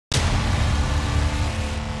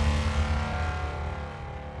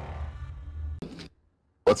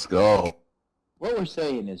Let's go. What we're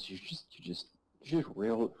saying is you're just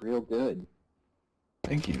real good.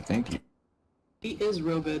 Thank you, thank you. He is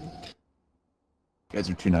real good. You guys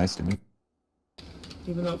are too nice to me.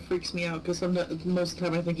 Even though it freaks me out, because most of the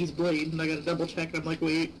time I think he's Blade, and I gotta double check, and I'm like,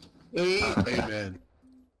 wait. Amen.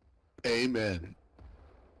 Amen.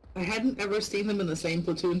 I hadn't ever seen them in the same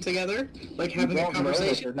platoon together, like having a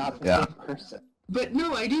conversation. You're not the Yeah. same person. But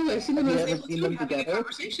no, I do. I've seen them Have in you the same ever seen platoon them having a together?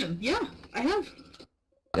 conversation. Yeah, I have.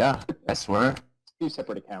 Yeah, I swear. Two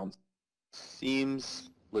separate accounts.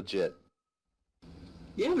 Seems legit.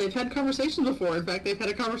 Yeah, they've had conversations before. In fact, they've had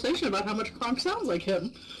a conversation about how much Kronk sounds like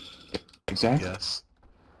him. Exactly. Yes.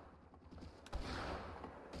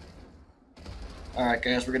 Alright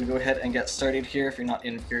guys, we're going to go ahead and get started here. If you're not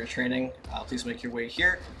in for your training, please make your way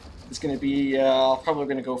here. It's going to be, probably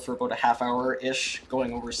going to go for about a half hour-ish,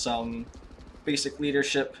 going over some basic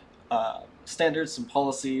leadership standards, some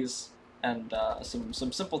policies, and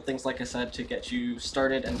some simple things, like I said, to get you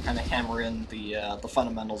started and kind of hammer in the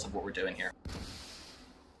fundamentals of what we're doing here.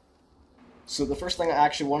 So the first thing I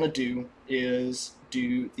actually want to do is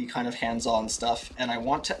do the kind of hands-on stuff, and I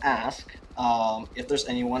want to ask if there's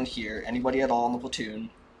anyone here, anybody at all in the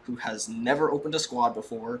platoon, who has never opened a squad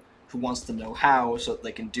before, who wants to know how so that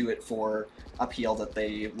they can do it for a PL that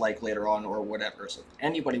they like later on or whatever. So if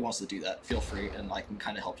anybody wants to do that, feel free, and I can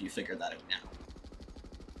kind of help you figure that out now.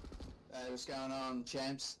 Hey, what's going on,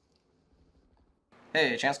 champs?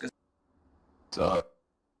 Hey, Chance. So,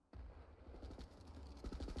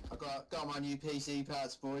 I got my new PC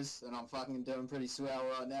parts, boys, and I'm fucking doing pretty swell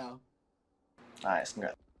right now. Nice,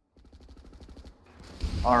 congrats.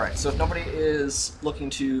 Alright, so if nobody is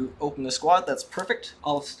looking to open the squad, that's perfect.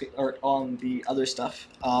 I'll start on the other stuff.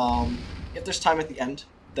 If there's time at the end,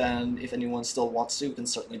 then if anyone still wants to, we can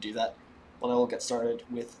certainly do that. But I will get started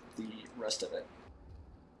with the rest of it.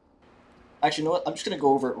 Actually, you know what? I'm just going to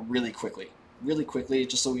go over it really quickly,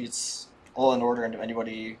 just so it's all in order, and if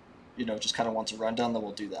anybody, you know, just kind of wants a rundown, then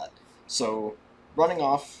we'll do that. So, running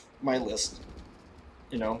off my list,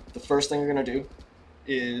 you know, the first thing you're going to do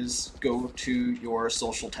is go to your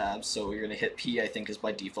social tabs. So you're going to hit P, I think, is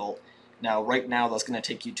by default. Now, right now, that's going to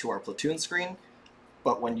take you to our platoon screen,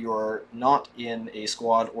 but when you're not in a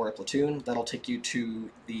squad or a platoon, that'll take you to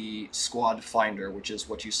the squad finder, which is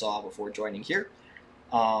what you saw before joining here.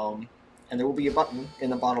 And there will be a button in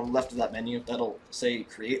the bottom left of that menu that'll say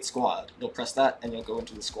Create Squad. You'll press that, and you'll go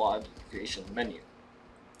into the squad creation menu.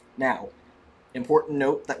 Now, important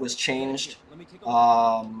note that was changed,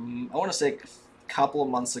 I want to say couple of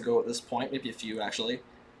months ago at this point, maybe a few actually,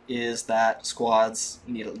 is that squads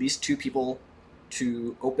need at least 2 people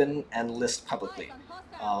to open and list publicly.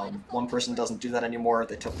 One person doesn't do that anymore.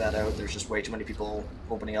 They took that out. There's just way too many people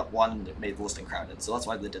opening up one, and it made the listing crowded, so that's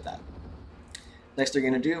why they did that. Next thing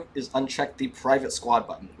you're going to do is uncheck the private squad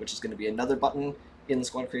button, which is going to be another button in the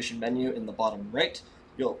squad creation menu in the bottom right.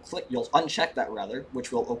 You'll uncheck that rather,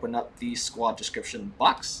 which will open up the squad description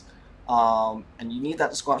box. And you need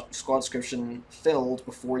that squad description filled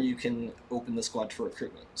before you can open the squad for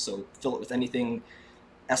recruitment. So fill it with anything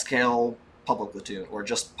SKL public platoon or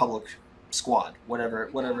just public squad, whatever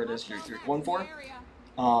it is you're going for.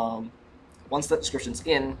 Once that description's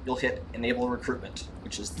in, you'll hit Enable Recruitment,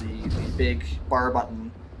 which is the big bar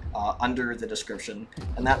button under the description,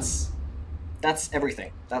 and that's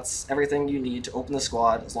everything. That's everything you need to open the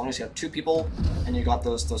squad. As long as you have 2 people and you got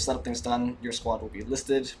those setup things done, your squad will be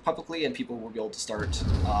listed publicly and people will be able to start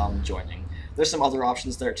joining. There's some other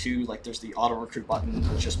options there too, like there's the auto recruit button,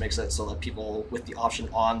 which just makes it so that people with the option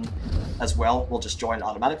on as well will just join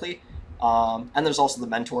automatically. And there's also the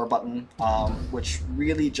mentor button, which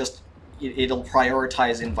really just, it'll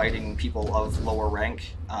prioritize inviting people of lower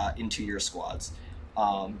rank into your squads.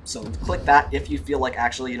 So click that if you feel like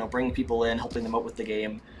actually, you know, bringing people in, helping them out with the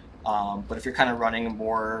game. But if you're kind of running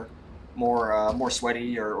more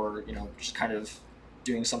sweaty or you know, just kind of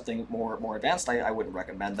doing something more advanced, I wouldn't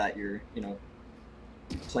recommend that. You know,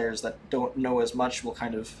 players that don't know as much will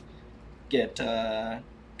kind of get a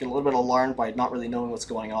little bit alarmed by not really knowing what's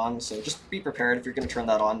going on. So just be prepared. If you're going to turn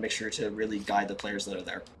that on, make sure to really guide the players that are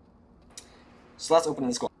there. So that's opening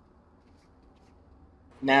the squad.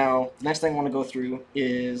 Now, the next thing I want to go through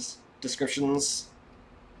is descriptions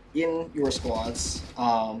in your squads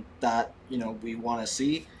that, you know, we want to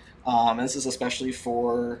see. And this is especially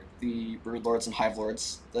for the Broodlords and Hive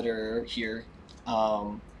Lords that are here.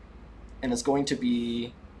 And it's going to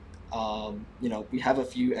be, you know, we have a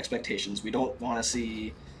few expectations. We don't want to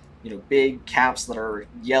see, you know, big caps that are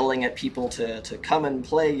yelling at people to come and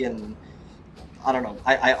play, and I don't know.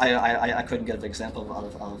 I couldn't get an example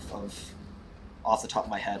of off the top of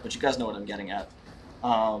my head, but you guys know what I'm getting at.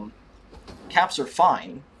 caps are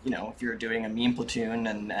fine, you know, if you're doing a meme platoon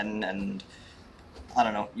and I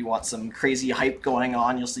don't know, you want some crazy hype going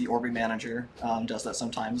on, you'll see Orby Manager does that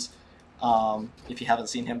sometimes. If you haven't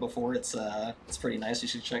seen him before, it's pretty nice. You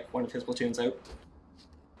should check one of his platoons out.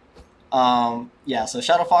 Yeah, so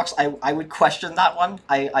Shadow Fox, I would question that one.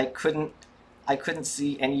 I couldn't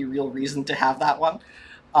see any real reason to have that one.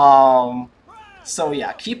 So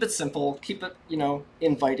yeah, keep it simple, keep it, you know,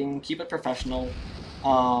 inviting, keep it professional.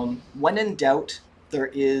 When in doubt, there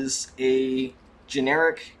is a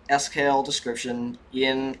generic SKL description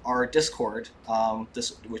in our Discord,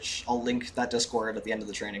 which I'll link that Discord at the end of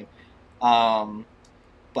the training.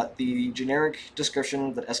 But the generic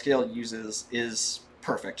description that SKL uses is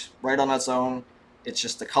perfect, right on its own. It's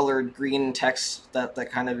just the colored green text that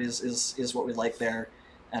kind of is what we like there,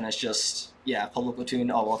 and it's just, yeah, public platoon.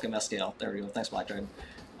 Oh, welcome SKL. There we go. Thanks, Black Dragon.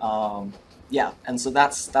 Yeah, and so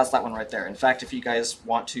that's that one right there. In fact, if you guys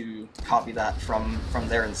want to copy that from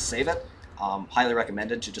there and save it, highly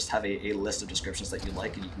recommended to just have a list of descriptions that you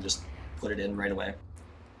like, and you can just put it in right away.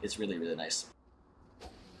 It's really, really nice.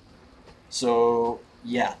 So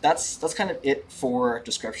yeah, that's kind of it for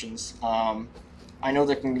descriptions. I know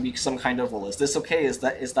there can be some kind of, well, is this okay? Is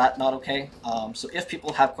that not okay? So if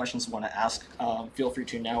people have questions and want to ask, feel free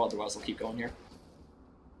to now. Otherwise, I'll keep going here.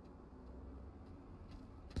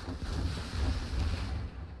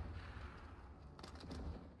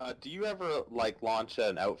 Do you ever like launch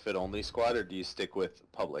an outfit-only squad, or do you stick with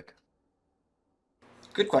public?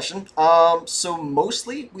 Good question. So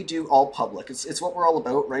mostly we do all public. It's what we're all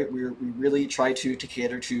about, right? We really try to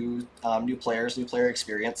cater to new players, new player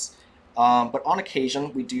experience. But on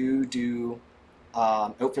occasion we do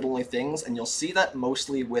outfit-only things, and you'll see that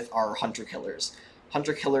mostly with our hunter killers.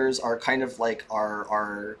 Hunter killers are kind of like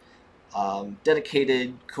our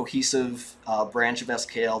dedicated, cohesive branch of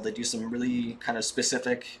SKL. They do some really kind of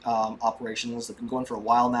specific operations. They've been going for a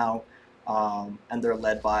while now. And they're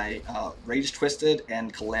led by Rage Twisted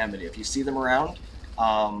and Calamity. If you see them around,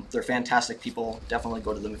 they're fantastic people. Definitely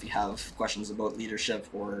go to them if you have questions about leadership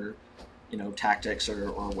or, you know, tactics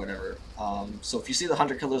or whatever. So if you see the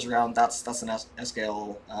Hunter Killers around, that's an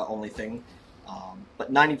SKL only thing.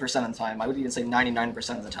 But 90% of the time, I would even say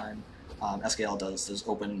 99% of the time, SKL does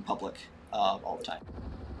open public all the time.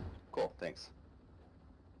 Cool, thanks.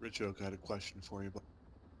 Richo got a question for you.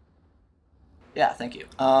 Yeah, thank you.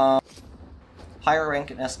 Higher rank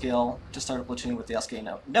in SKL to start a platoon with the SK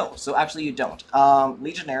note? No, so actually you don't.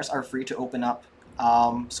 Legionnaires are free to open up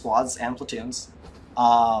squads and platoons.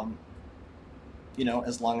 You know,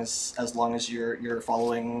 as long as you're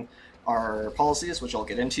following our policies, which I'll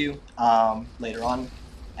get into later on,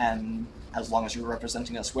 and as long as you're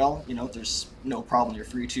representing us well, you know, there's no problem. You're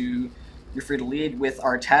free to lead with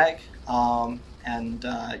our tag, and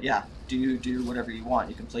yeah, do whatever you want.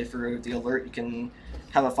 You can play for the alert. You can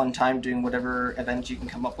have a fun time doing whatever event you can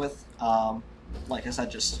come up with. Like I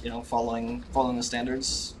said, just, you know, following the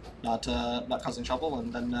standards, not causing trouble,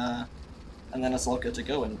 and then it's all good to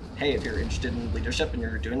go. And hey, if you're interested in leadership and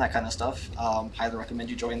you're doing that kind of stuff, highly recommend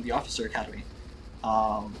you join the Officer Academy,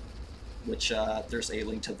 which there's a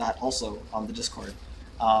link to that also on the Discord.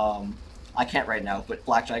 I can't right now, but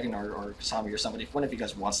Black Dragon or Kasami or somebody, if one of you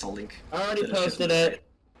guys wants to link. I already posted it.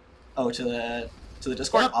 Oh, to the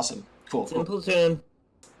Discord? Yep. Awesome. Cool. It's in platoon.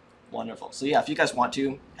 Wonderful. So yeah, if you guys want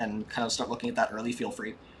to and kind of start looking at that early, feel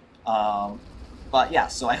free. But yeah,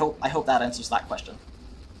 so I hope that answers that question.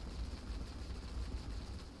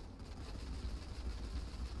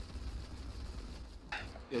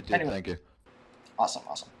 It did, Anyway. thank you. Awesome.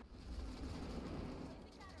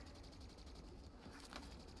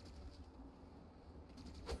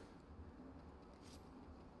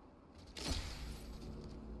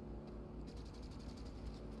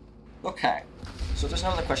 Okay, so if there's no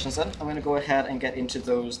other questions then, I'm going to go ahead and get into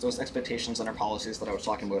those expectations and our policies that I was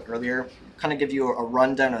talking about earlier. Kind of give you a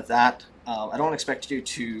rundown of that. I don't expect you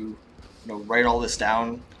to, you know, write all this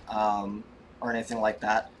down or anything like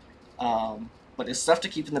that. But it's stuff to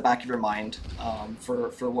keep in the back of your mind for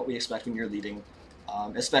what we expect when you're leading,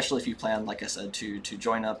 especially if you plan, like I said, to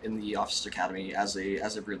join up in the Officer Academy as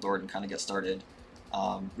a Brood Lord and kind of get started,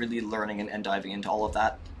 really learning and diving into all of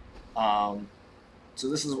that. So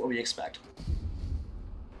this is what we expect.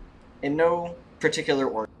 In no particular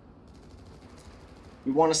order,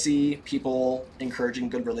 we want to see people encouraging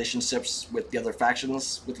good relationships with the other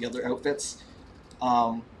factions, with the other outfits.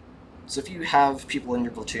 So if you have people in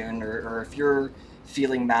your platoon, or if you're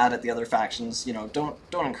feeling mad at the other factions, you know,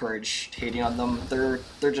 don't encourage hating on them.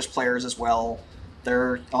 They're just players as well.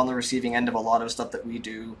 They're on the receiving end of a lot of stuff that we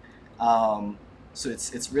do. So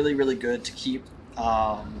it's really, really good to keep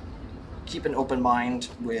keep an open mind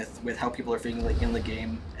with how people are feeling in the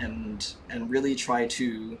game, and really try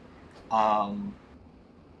to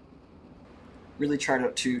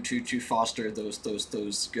foster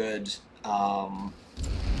those good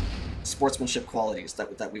sportsmanship qualities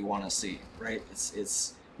that we want to see, right?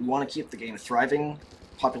 It's we want to keep the game thriving.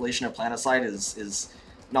 Population of PlanetSide is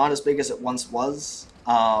not as big as it once was,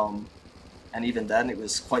 and even then it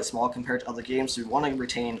was quite small compared to other games. So we want to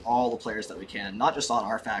retain all the players that we can, not just on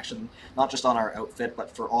our faction, not just on our outfit,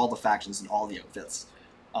 but for all the factions and all the outfits.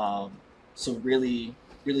 So really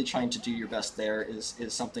trying to do your best there is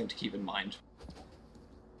something to keep in mind.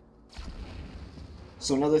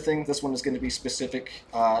 So another thing, this one is going to be specific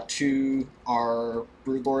to our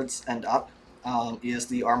Broodlords and up, is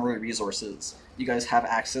the armory resources. You guys have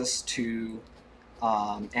access to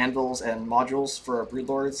anvils and modules for our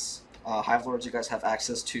Broodlords. Hive Lords, you guys have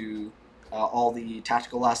access to all the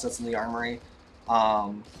tactical assets in the armory.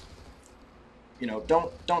 You know,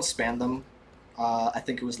 don't spam them. I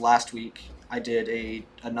think it was last week I did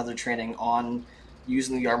another training on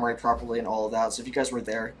using the armory properly and all of that. So if you guys were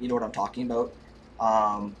there, you know what I'm talking about.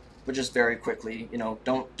 But just very quickly, you know,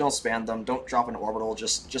 don't spam them. Don't drop an orbital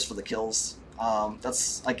just for the kills.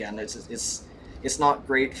 That's, again, it's not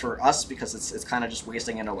great for us because it's kind of just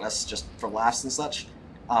wasting an OS just for laughs and such.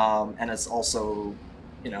 And it's also,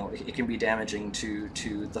 you know, it can be damaging to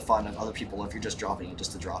the fun of other people if you're just dropping it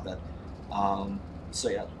just to drop it. So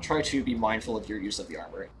yeah, try to be mindful of your use of the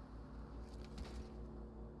armory.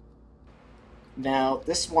 Now,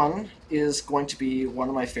 this one is going to be one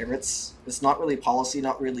of my favorites. It's not really policy,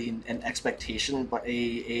 not really an expectation, but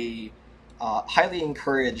a highly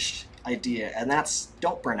encouraged idea, and that's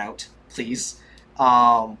don't burn out, please.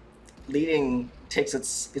 Leading takes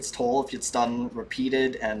its toll if it's done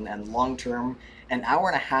repeated and long-term. An hour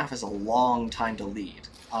and a half is a long time to lead.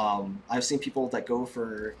 I've seen people that go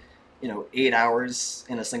for, you know, 8 hours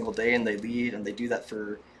in a single day, and they lead, and they do that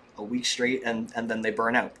for a week straight, and then they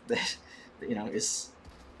burn out. You know, it's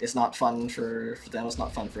not fun for them. It's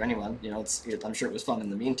not fun for anyone. You know, I'm sure it was fun in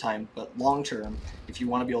the meantime, but long term, if you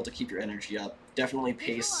want to be able to keep your energy up, definitely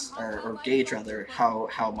pace or gauge rather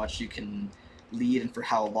how much you can lead and for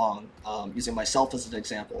how long. Using myself as an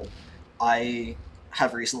example, I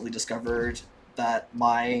have recently discovered that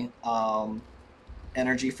my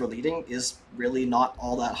energy for leading is really not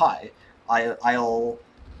all that high. I'll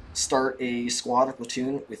start a squad or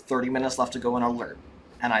platoon with 30 minutes left to go in alert,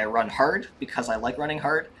 and I run hard because I like running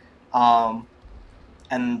hard, and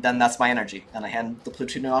then that's my energy, and I hand the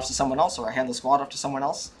platoon off to someone else, or I hand the squad off to someone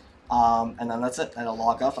else, and then that's it, and I'll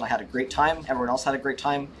log off, and I had a great time, everyone else had a great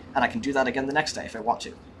time, and I can do that again the next day if I want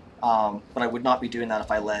to. But I would not be doing that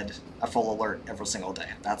if I led a full alert every single day.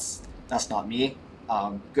 That's not me.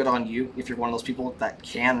 Good on you if you're one of those people that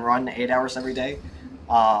can run 8 hours every day,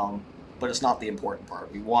 but it's not the important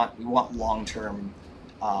part. We want long-term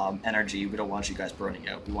energy. We don't want you guys burning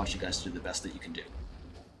out. We want you guys to do the best that you can do.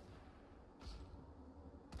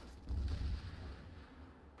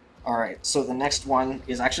 Alright, so the next one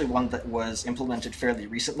is actually one that was implemented fairly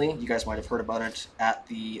recently. You guys might have heard about it at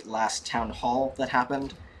the last town hall that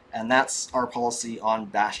happened, and that's our policy on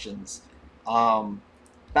bastions.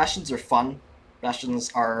 Bastions are fun.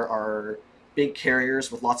 Bastions are big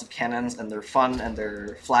carriers with lots of cannons, and they're fun and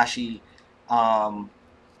they're flashy.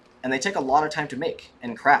 And they take a lot of time to make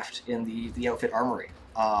and craft in the outfit armory.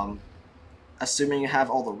 Assuming you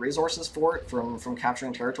have all the resources for it from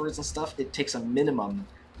capturing territories and stuff, it takes a minimum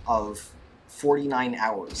of 49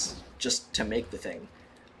 hours just to make the thing.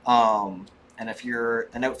 And if you're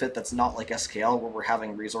an outfit that's not like SKL, where we're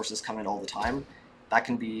having resources come in all the time, that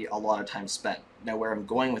can be a lot of time spent. Now, where I'm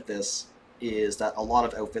going with this is that a lot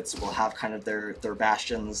of outfits will have kind of their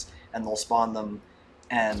bastions, and they'll spawn them,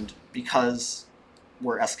 and because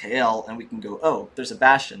we're SKL and we can go, oh, there's a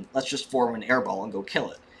bastion, let's just form an airball and go kill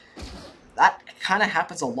it. That kind of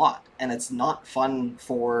happens a lot, and it's not fun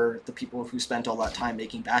for the people who spent all that time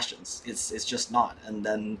making bastions. It's just not. And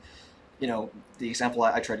then, you know, the example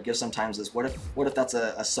I try to give sometimes is, what if that's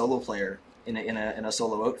a solo player in a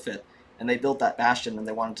solo outfit, and they built that bastion and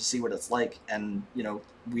they wanted to see what it's like, and, you know,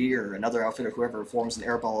 we or another outfit or whoever forms an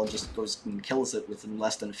airball and just goes and kills it within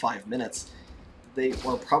less than 5 minutes, they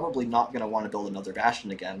are probably not going to want to build another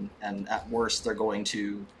bastion again, and at worst they're going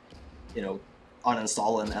to, you know,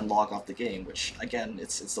 uninstall and log off the game, which, again,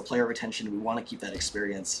 it's the player retention. We want to keep that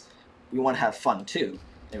experience. We want to have fun too,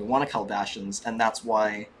 and we want to kill bastions, and that's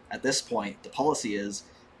why at this point the policy is,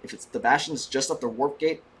 if it's the bastion's just at the warp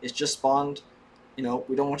gate, it's just spawned, you know,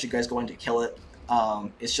 we don't want you guys going to kill it.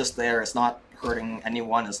 It's just there, it's not hurting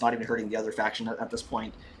anyone, it's not even hurting the other faction at this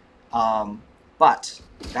point. But But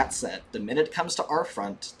that said, the minute it comes to our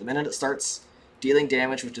front, the minute it starts dealing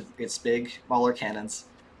damage with its big Mauler cannons,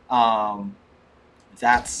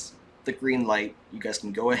 that's the green light. You guys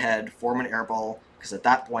can go ahead, form an airball, because at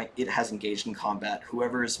that point it has engaged in combat.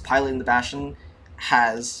 Whoever's piloting the Bastion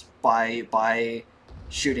has, by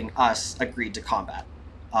shooting us, agreed to combat.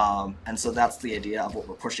 And so that's the idea of what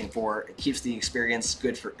we're pushing for. It keeps the experience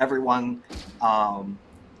good for everyone,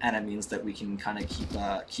 and it means that we can kind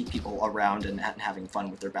of keep people around and having fun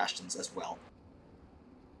with their Bastions as well.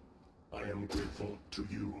 I am grateful to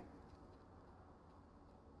you.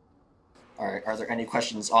 Alright, are there any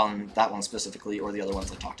questions on that one specifically, or the other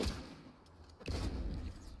ones I talked about?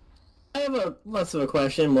 I have less of a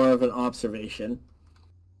question, more of an observation.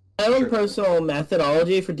 My own personal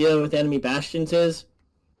methodology for dealing with enemy bastions is,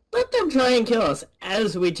 let them try and kill us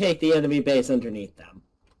as we take the enemy base underneath them.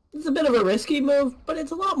 It's a bit of a risky move, but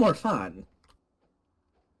it's a lot more fun.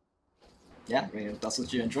 Yeah, I mean, if that's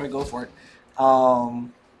what you enjoy, go for it.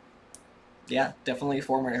 Yeah, definitely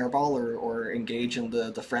form an airball or engage in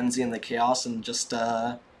the frenzy and the chaos and just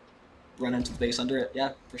run into the base under it.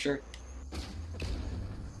 Yeah, for sure.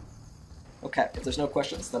 Okay, if there's no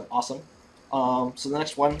questions, then awesome. So the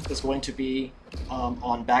next one is going to be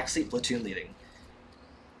on backseat platoon leading.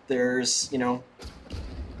 There's,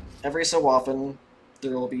 every so often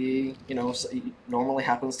there will be, it normally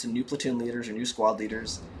happens to new platoon leaders or new squad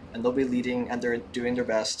leaders, and they'll be leading and they're doing their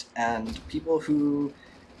best, and people who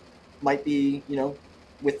might be,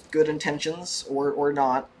 with good intentions or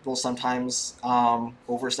not, will sometimes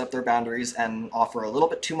overstep their boundaries and offer a little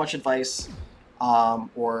bit too much advice,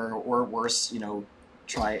 or worse,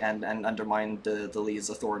 try and undermine the lead's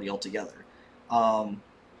authority altogether. I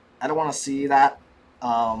don't want to see that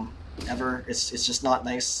ever. It's just not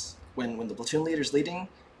nice when the platoon leader's leading.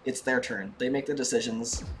 It's their turn. They make the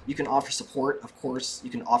decisions. You can offer support, of course. You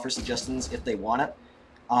can offer suggestions if they want it.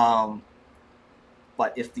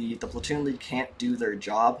 But if the platoon lead can't do their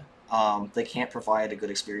job, they can't provide a good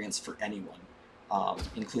experience for anyone,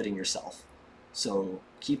 including yourself. So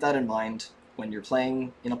keep that in mind when you're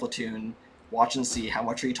playing in a platoon. Watch and see how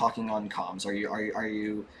much are you talking on comms. Are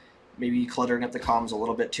you maybe cluttering up the comms a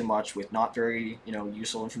little bit too much with not very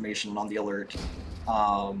useful information on the alert.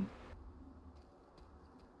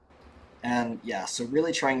 And yeah, so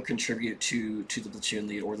really try and contribute to the platoon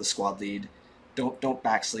lead or the squad lead. Don't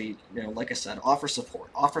backseat. Like I said, offer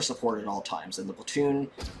support. Offer support at all times. And the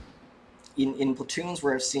platoon, in platoons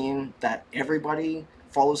where I've seen that everybody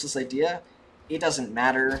follows this idea, it doesn't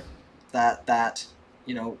matter that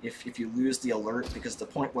if you lose the alert, because the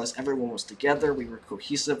point was everyone was together, we were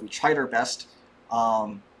cohesive, we tried our best,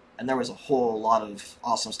 and there was a whole lot of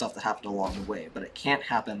awesome stuff that happened along the way. But it can't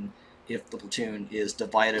happen if the platoon is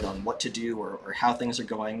divided on what to do or how things are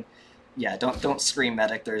going. Yeah, don't scream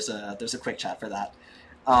medic. There's a quick chat for that.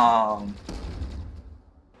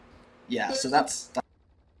 Yeah, so that's.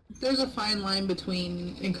 There's a fine line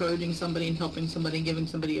between encouraging somebody and helping somebody and giving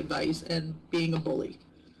somebody advice and being a bully.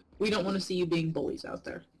 We don't want to see you being bullies out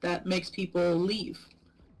there. That makes people leave.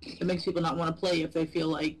 It makes people not want to play if they feel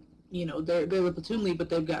like, they're the platoon lead, but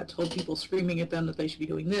they've got told people screaming at them that they should be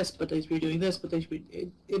doing this, but they should be doing this, but they should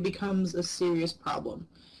be... It becomes a serious problem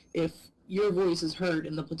if your voice is heard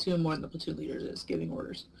in the platoon more than the platoon leader is giving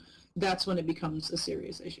orders. That's when it becomes a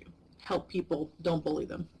serious issue. Help people, don't bully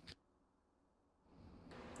them.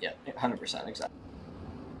 Yeah, 100%, exactly.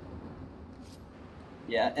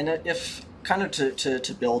 Yeah, and if, kind of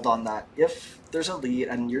to build on that, if there's a lead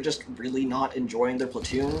and you're just really not enjoying their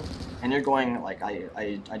platoon, and you're going, like,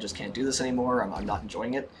 I just can't do this anymore, I'm not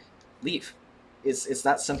enjoying it, leave. It's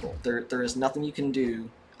that simple. There is nothing you can do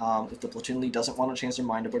if the platoon lead doesn't want to change their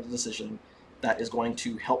mind about the decision that is going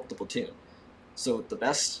to help the platoon. So the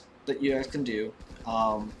best that you guys can do,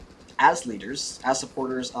 as leaders, as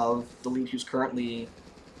supporters of the lead who's currently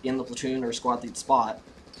in the platoon or squad lead spot,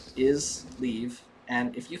 is leave.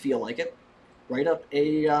 And if you feel like it, write up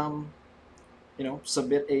a,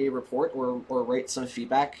 submit a report or write some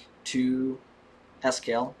feedback to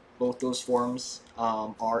SKL. Both those forums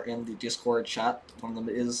are in the Discord chat. One of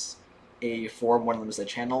them is a forum, one of them is a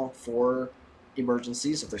channel for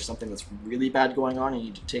emergencies. If there's something that's really bad going on, you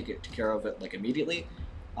need to take care of it immediately.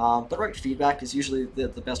 But write feedback is usually the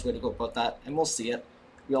best way to go about that, and we'll see it.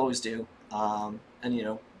 We always do. And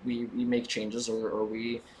we make changes or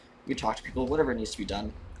we talk to people, whatever needs to be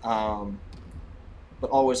done. But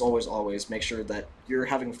always make sure that you're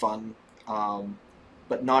having fun,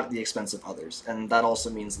 but not at the expense of others. And that also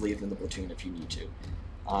means leaving the platoon if you need to,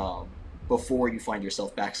 before you find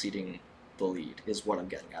yourself backseating the lead, is what I'm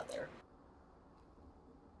getting at there.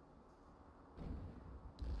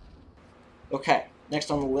 Okay, Next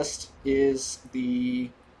on the list is the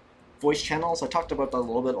voice channels. I talked about that a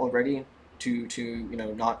little bit already to you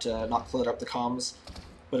know, not clutter up the comms,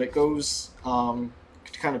 but it goes to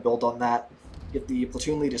kind of build on that. If the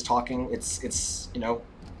platoon lead is talking, it's you know,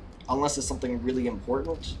 unless it's something really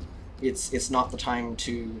important, it's not the time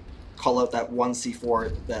to call out that one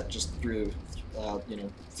C4 that just flew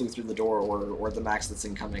through the door, or the max that's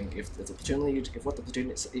incoming. If the platoon lead, if what the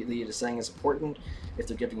platoon lead is saying is important, if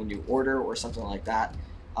they're giving a new order or something like that,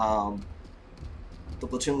 the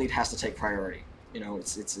platoon lead has to take priority. You know,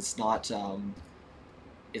 it's not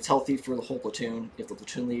it's healthy for the whole platoon if the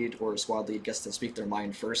platoon lead or squad lead gets to speak their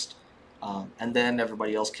mind first, and then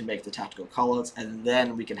everybody else can make the tactical callouts, and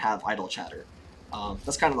then we can have idle chatter.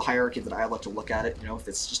 That's kind of the hierarchy that I like to look at it. You know, if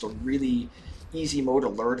it's just a really easy mode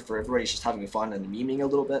alert for everybody's just having fun and memeing a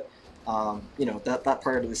little bit, you know, that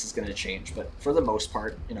part of this is going to change. But for the most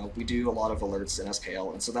part, you know, we do a lot of alerts in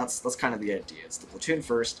SKL, and so that's kind of the idea. It's the platoon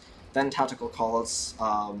first, then tactical callouts.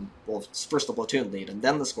 Well, first the platoon lead, and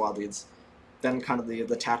then the squad leads, then kind of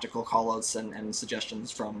the tactical callouts and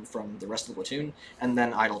suggestions from the rest of the platoon, and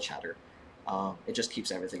then idle chatter. It just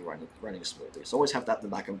keeps everything running smoothly. So always have that in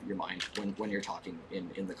the back of your mind when you're talking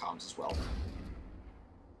in the comms as well.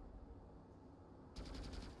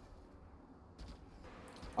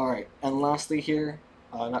 Alright, and lastly here,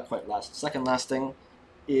 not quite last, second last thing,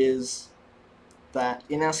 is that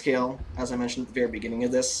in SKL, as I mentioned at the very beginning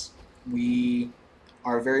of this, we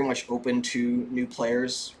are very much open to new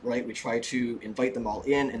players, right? We try to invite them all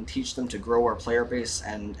in and teach them to grow our player base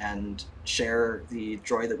and share the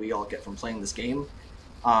joy that we all get from playing this game.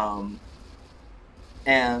 And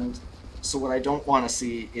so what I don't want to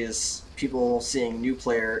see is people seeing new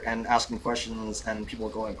player and asking questions and people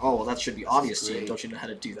going, oh, well, that should be obvious to you. Don't you know how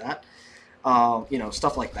to do that? You know,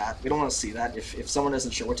 stuff like that. We don't want to see that. If someone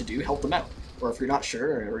isn't sure what to do, help them out. Or if you're not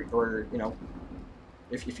sure, or you know,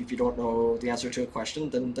 if you don't know the answer to a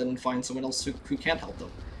question, then find someone else who can help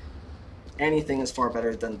them. Anything is far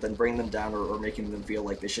better than bringing them down or making them feel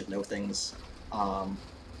like they should know things,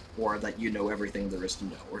 or that you know everything there is to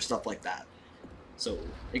know, or stuff like that. So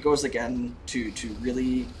it goes again to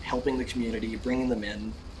really helping the community, bringing them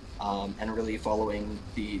in, and really following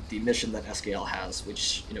the mission that SKL has,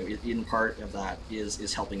 which, you know, in part of that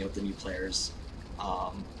is helping out the new players,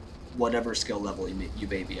 whatever skill level you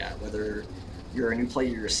may be at, whether you're a new player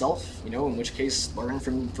yourself, you know, in which case learn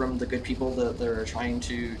from the good people that are trying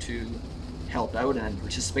to help out and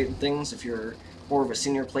participate in things. If you're more of a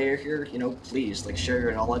senior player here, you know, please, like, share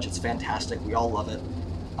your knowledge. It's fantastic. We all love it.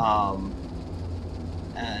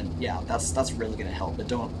 And yeah, that's really going to help. But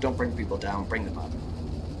don't bring people down. Bring them up.